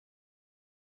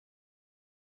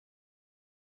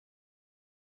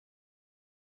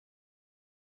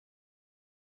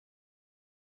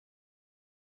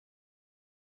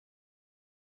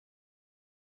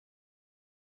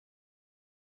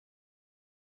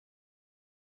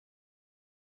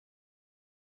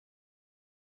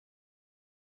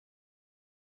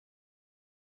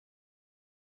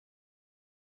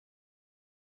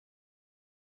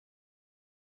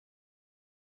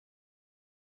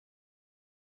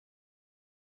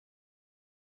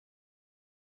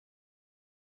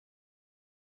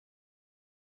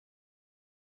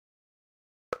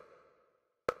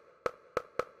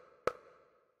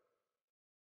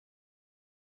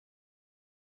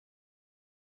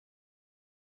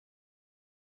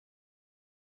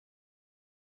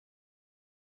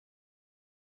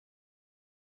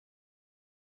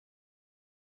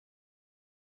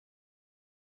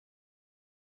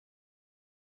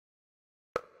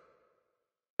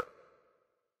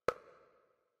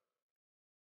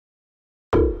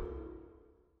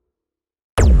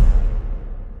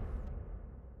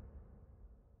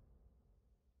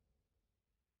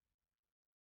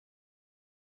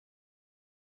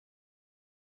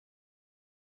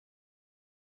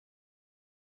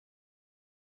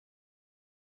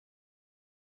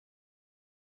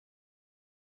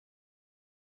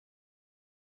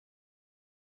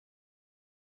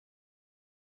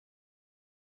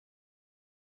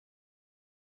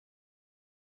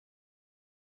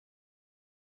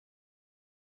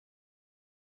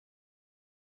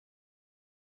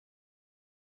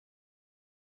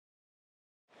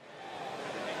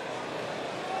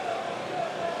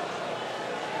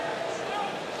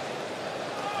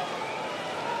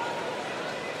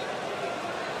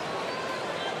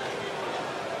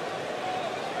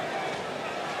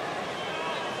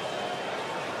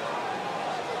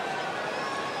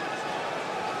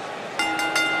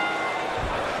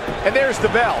And there's the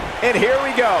bell. And here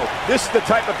we go. This is the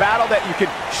type of battle that you can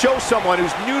show someone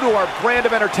who's new to our brand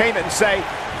of entertainment and say,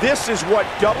 this is what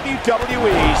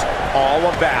WWE's all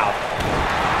about.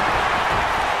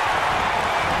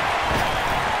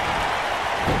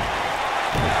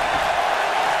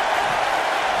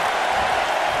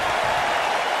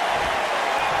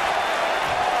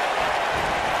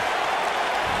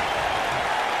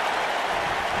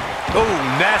 Oh,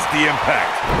 nasty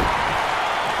impact.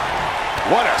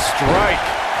 What a strike.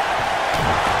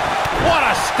 What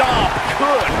a stomp.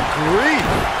 Good grief.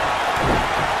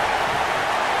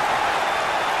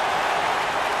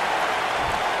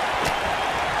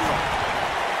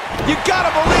 You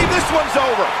gotta believe this one's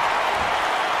over.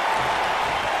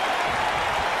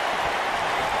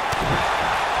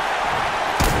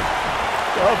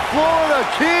 The Florida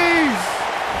Keys.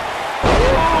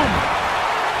 Boom.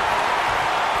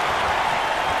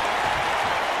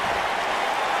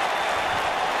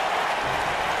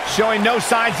 Showing no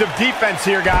signs of defense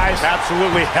here, guys.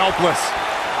 Absolutely helpless.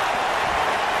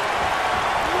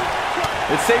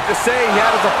 It's safe to say he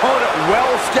had his opponent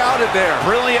well scouted there.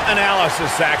 Brilliant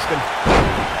analysis, Saxton.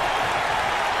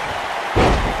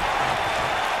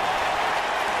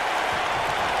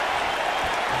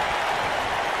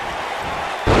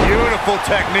 Beautiful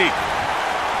technique.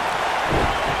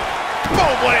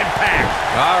 Oh, what impact.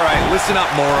 All right, listen up,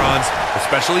 morons.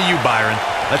 Especially you, Byron.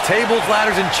 A tables,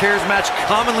 ladders, and chairs match,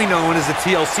 commonly known as the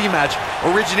TLC match,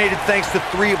 originated thanks to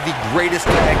three of the greatest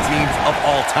tag teams of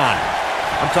all time.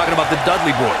 I'm talking about the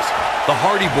Dudley Boys, the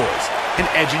Hardy Boys, and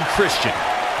Edge and Christian.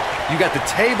 You got the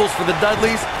tables for the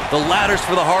Dudleys, the ladders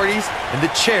for the Hardys, and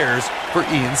the chairs for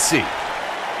E&C.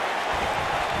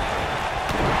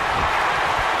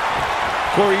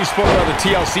 Corey, you spoke about the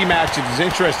TLC match. It is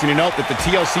interesting to note that the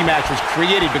TLC match was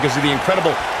created because of the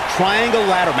incredible triangle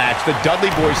ladder match the Dudley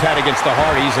Boys had against the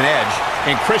Hardys and Edge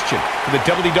and Christian for the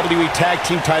WWE Tag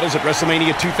Team titles at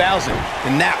WrestleMania 2000.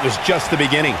 And that was just the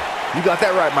beginning. You got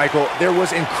that right, Michael. There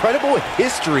was incredible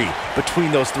history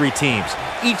between those three teams.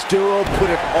 Each duo put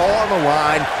it all on the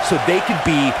line so they could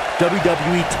be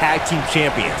WWE Tag Team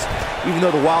Champions. Even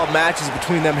though the wild matches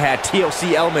between them had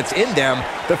TLC elements in them,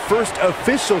 the first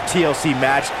official TLC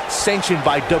match sanctioned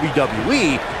by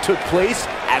WWE took place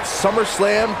at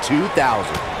SummerSlam 2000.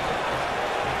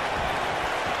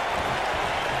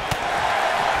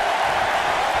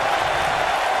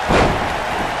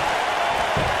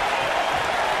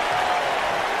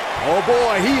 Oh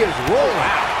boy, he is rolling.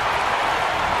 Wow.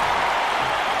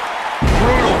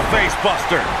 Brutal face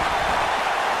buster.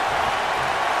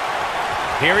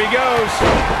 Here he goes.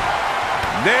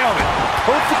 Nailed it.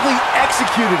 Perfectly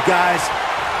executed, guys.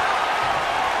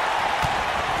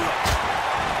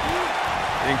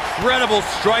 Incredible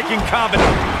striking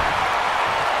combination.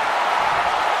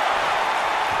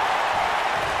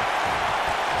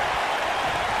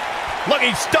 Look,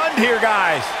 he's stunned here,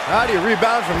 guys. How do you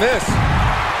rebound from this?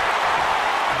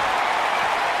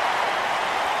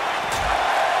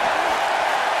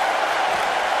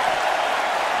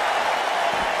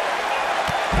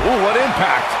 Ooh, what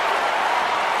impact.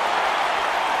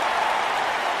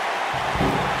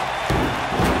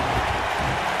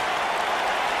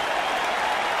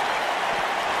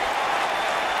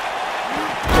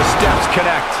 The steps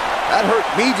connect. That hurt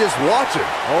me just watching.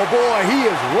 Oh boy, he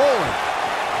is rolling.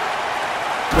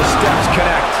 The steps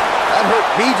connect. That hurt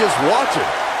me just watching.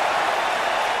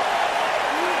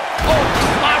 Oh,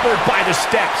 clobbered by the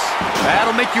steps.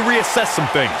 That'll make you reassess some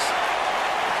things.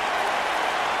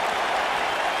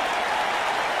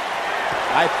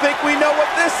 I think we know what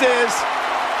this is.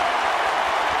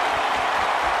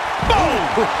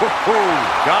 Boom!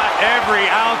 Got every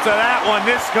ounce of that one.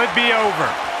 This could be over.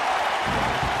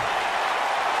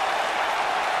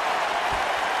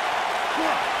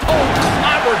 Oh,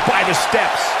 clobbered by the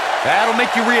steps. That'll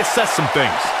make you reassess some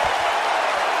things.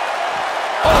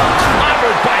 Oh,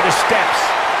 clobbered by the steps.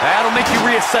 That'll make you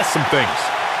reassess some things.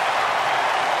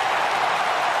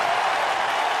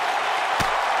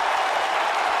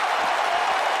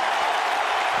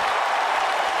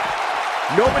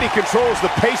 Nobody controls the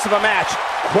pace of a match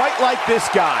quite like this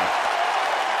guy.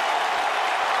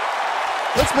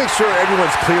 Let's make sure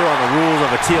everyone's clear on the rules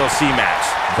of a TLC match.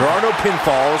 There are no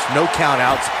pinfalls, no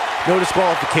countouts, no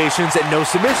disqualifications, and no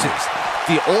submissions.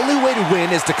 The only way to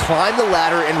win is to climb the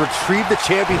ladder and retrieve the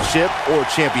championship or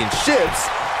championships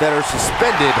that are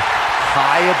suspended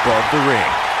high above the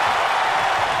ring.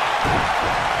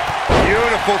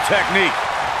 Beautiful technique.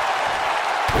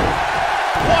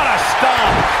 What a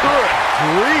stomp! Good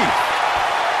grief!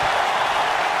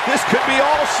 This could be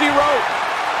all she wrote.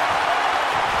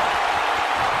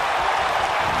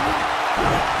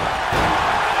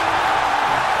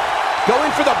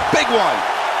 going for the big one.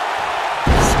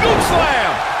 Scoop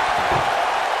slam.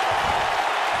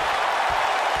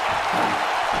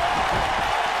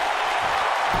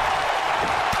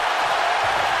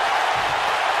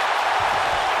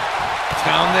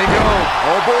 Down they go.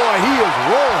 Oh boy, he is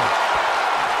rolling.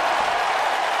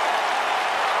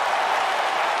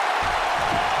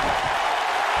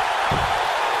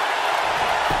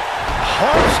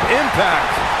 Harsh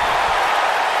impact.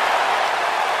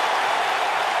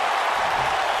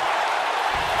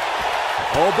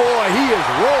 Oh boy, he is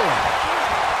rolling.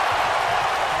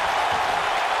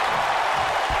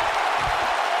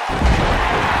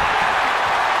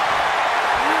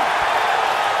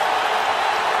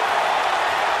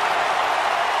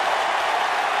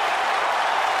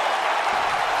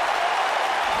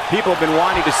 People have been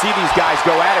wanting to see these guys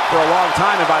go at it for a long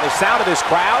time, and by the sound of this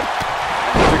crowd,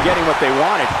 they're getting what they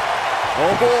wanted.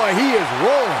 Oh boy, he is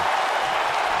rolling.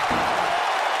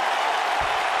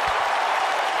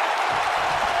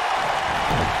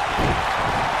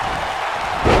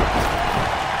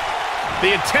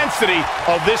 The intensity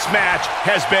of this match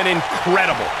has been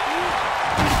incredible.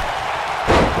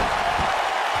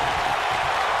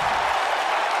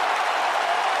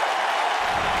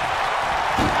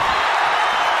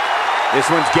 This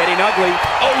one's getting ugly.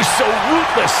 Oh, so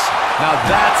ruthless. Now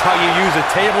that's how you use a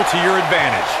table to your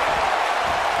advantage.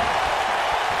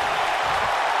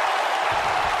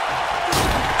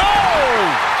 Oh,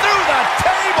 through the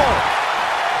table.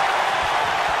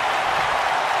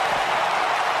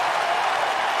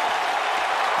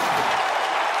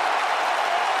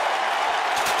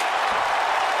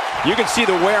 You can see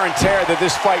the wear and tear that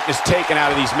this fight has taken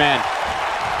out of these men.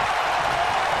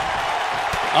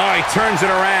 Oh, he turns it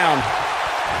around.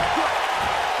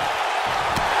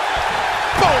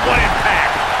 Oh, what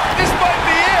impact! This might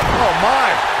be it! Oh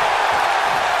my!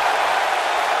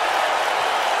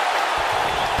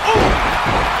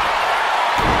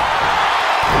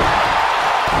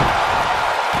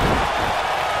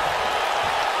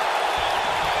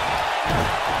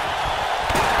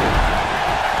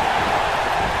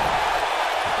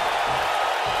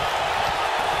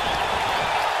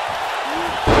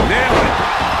 Nailed it!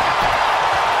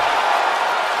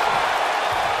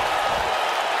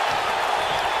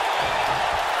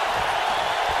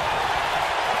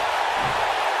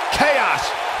 Chaos,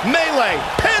 melee,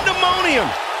 pandemonium.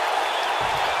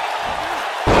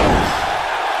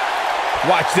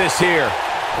 Watch this here.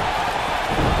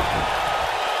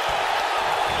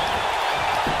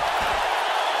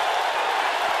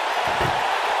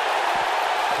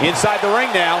 Inside the ring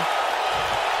now.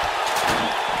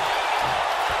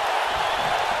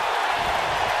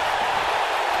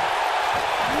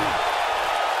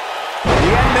 The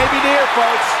end may be near,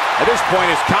 folks. At this point,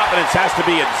 his confidence has to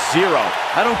be at zero.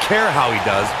 I don't care how he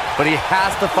does, but he has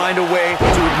to find a way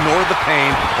to ignore the pain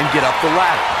and get up the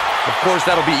ladder. Of course,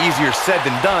 that'll be easier said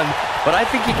than done, but I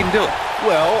think he can do it.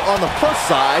 Well, on the plus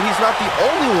side, he's not the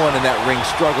only one in that ring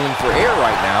struggling for air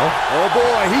right now. Oh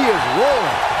boy, he is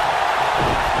rolling.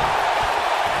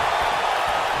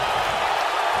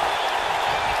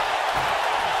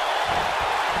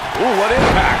 Ooh, what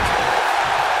impact.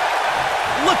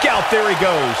 Look out, there he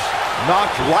goes.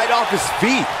 Knocked right off his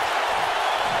feet.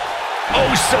 Oh,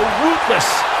 so ruthless.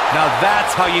 Now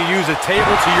that's how you use a table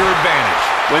to your advantage.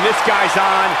 When this guy's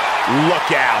on, look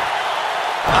out.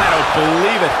 I don't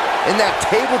believe it. And that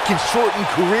table can shorten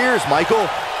careers, Michael.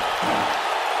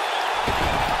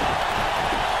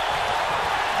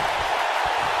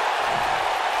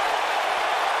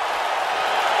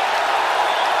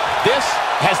 This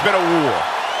has been a war.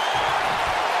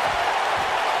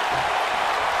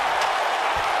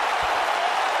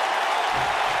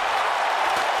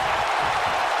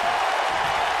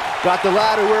 Got the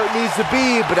ladder where it needs to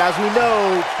be, but as we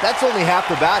know, that's only half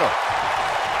the battle.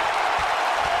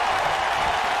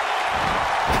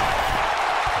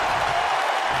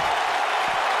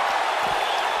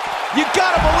 You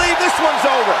gotta believe this one's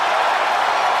over.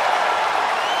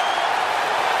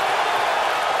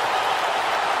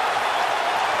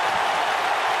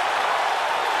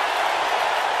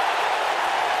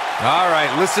 All right,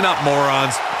 listen up,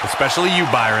 morons, especially you,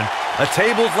 Byron. A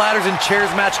tables, ladders, and chairs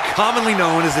match, commonly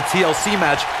known as a TLC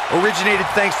match, originated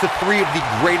thanks to three of the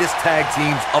greatest tag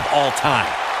teams of all time.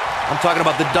 I'm talking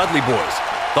about the Dudley Boys,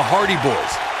 the Hardy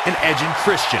Boys, and Edge and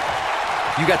Christian.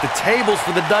 You got the tables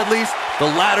for the Dudleys,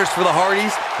 the ladders for the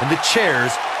Hardys, and the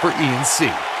chairs for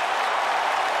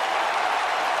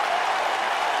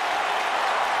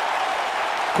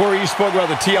Corey, you spoke about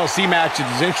the TLC match. It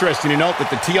is interesting to note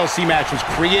that the TLC match was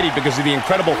created because of the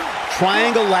incredible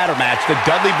triangle ladder match the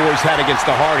Dudley Boys had against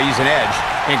the Hardys and Edge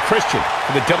and Christian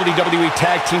for the WWE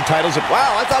Tag Team titles.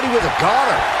 Wow, I thought he was a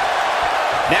goner.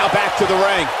 Now back to the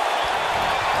ring.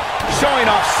 Showing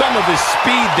off some of his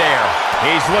speed there.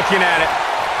 He's looking at it.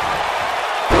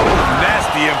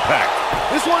 Nasty impact.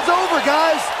 This one's over,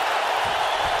 guys.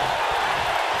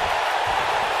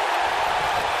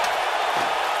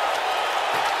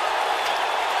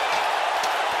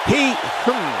 You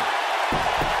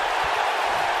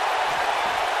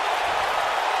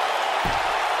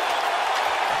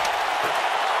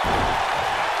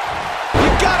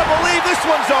gotta believe this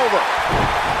one's over.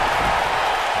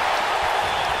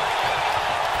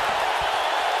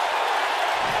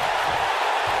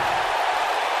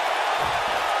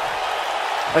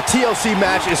 A TLC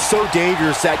match is so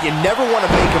dangerous that you never want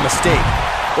to make a mistake.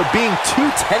 But being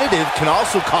too tentative can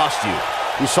also cost you.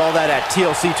 We saw that at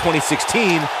TLC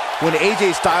 2016 when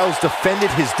AJ Styles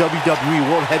defended his WWE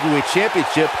World Heavyweight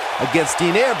Championship against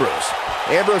Dean Ambrose.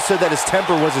 Ambrose said that his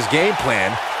temper was his game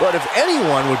plan, but if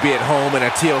anyone would be at home in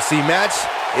a TLC match,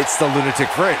 it's the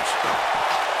Lunatic Fringe.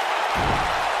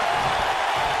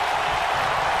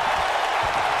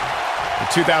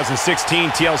 The 2016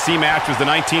 TLC match was the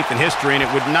 19th in history, and it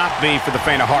would not be for the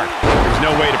faint of heart. There was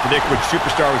no way to predict which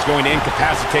superstar was going to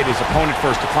incapacitate his opponent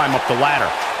first to climb up the ladder.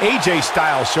 AJ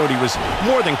Styles showed he was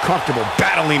more than comfortable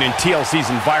battling in TLC's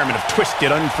environment of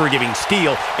twisted, unforgiving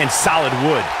steel and solid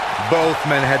wood. Both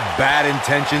men had bad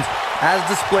intentions, as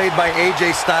displayed by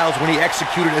AJ Styles when he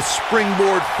executed a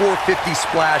springboard 450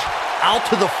 splash out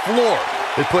to the floor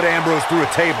that put Ambrose through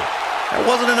a table. That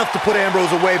wasn't enough to put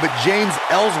Ambrose away, but James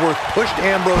Ellsworth pushed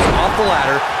Ambrose off the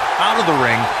ladder, out of the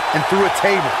ring, and through a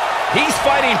table. He's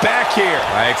fighting back here.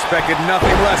 I expected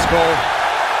nothing less, Cole.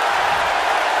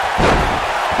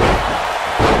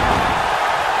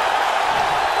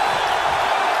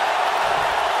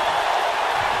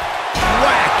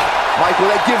 Whack! Michael,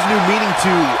 that gives new meaning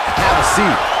to have a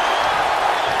seat.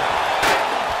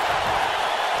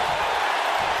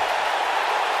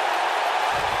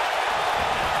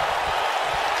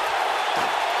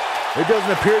 There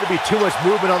doesn't appear to be too much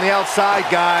movement on the outside,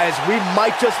 guys. We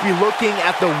might just be looking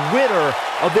at the winner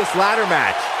of this ladder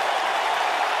match.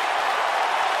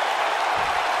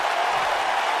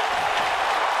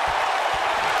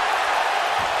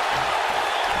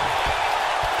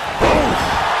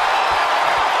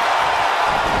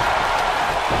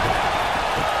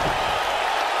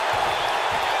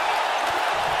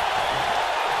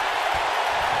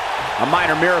 A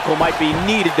minor miracle might be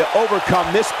needed to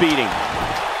overcome this beating.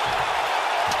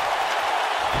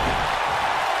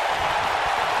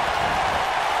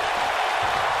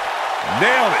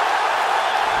 Nailed it.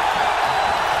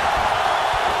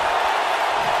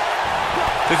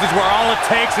 This is where all it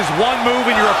takes is one move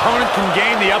and your opponent can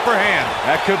gain the upper hand.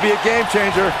 That could be a game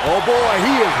changer. Oh boy,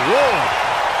 he is rolling.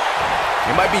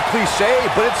 It might be cliche,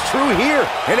 but it's true here.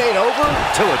 It ain't over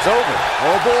till it's over.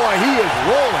 Oh boy, he is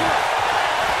rolling.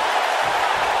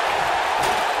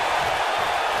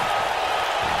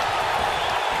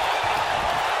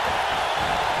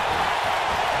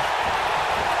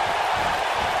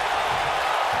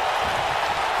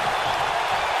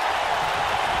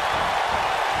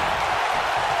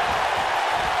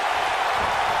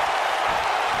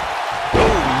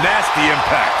 Nasty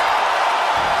impact.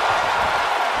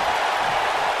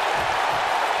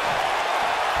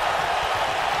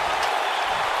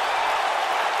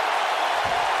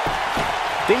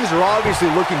 Things are obviously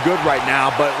looking good right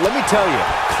now, but let me tell you,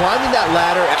 climbing that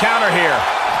ladder... Counter here.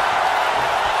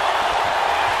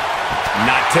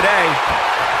 Not today.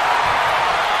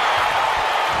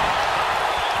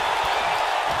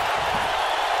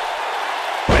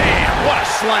 Man, what a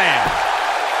slam.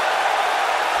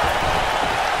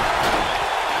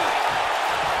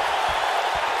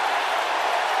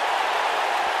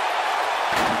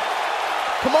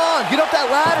 Come on, get up that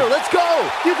ladder. Let's go.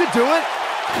 You can do it.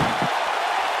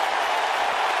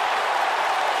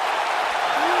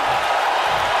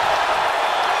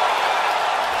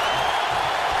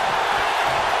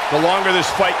 The longer this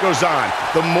fight goes on,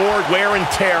 the more wear and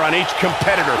tear on each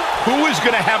competitor. Who is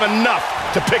going to have enough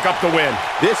to pick up the win?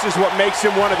 This is what makes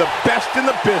him one of the best in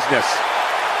the business.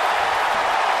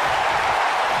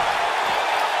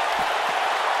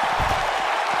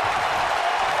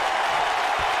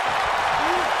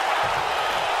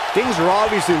 Things are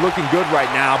obviously looking good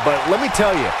right now, but let me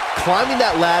tell you, climbing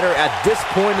that ladder at this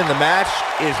point in the match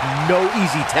is no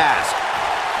easy task.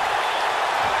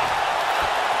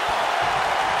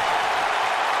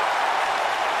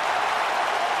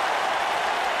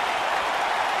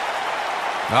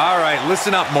 All right,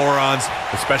 listen up, morons,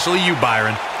 especially you,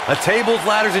 Byron. A tables,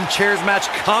 ladders, and chairs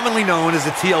match commonly known as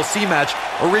a TLC match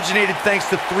originated thanks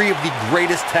to three of the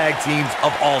greatest tag teams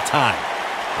of all time.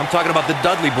 I'm talking about the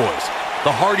Dudley Boys,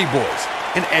 the Hardy Boys,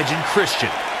 and Edge and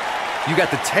Christian. You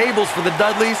got the tables for the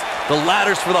Dudleys, the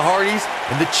ladders for the Hardys,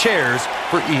 and the chairs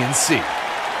for ENC.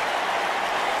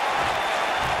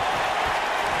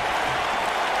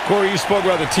 Corey, you spoke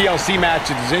about the TLC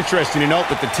match. It is interesting to note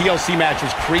that the TLC match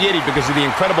was created because of the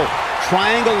incredible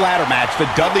triangle ladder match the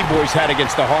Dudley Boys had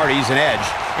against the Hardys and Edge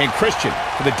and Christian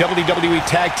for the WWE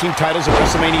Tag Team titles at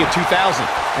WrestleMania 2000.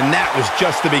 And that was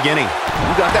just the beginning.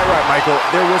 You got that right, Michael.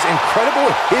 There was incredible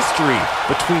history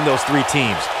between those three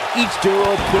teams. Each duo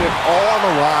put it all on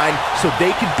the line so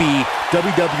they could be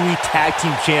WWE Tag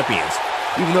Team Champions.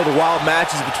 Even though the wild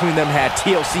matches between them had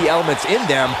TLC elements in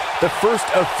them, the first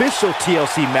official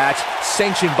TLC match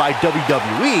sanctioned by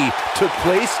WWE took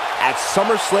place at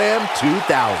SummerSlam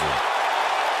 2000.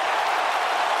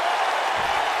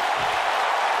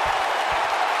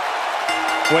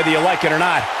 Whether you like it or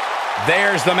not,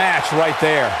 there's the match right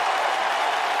there.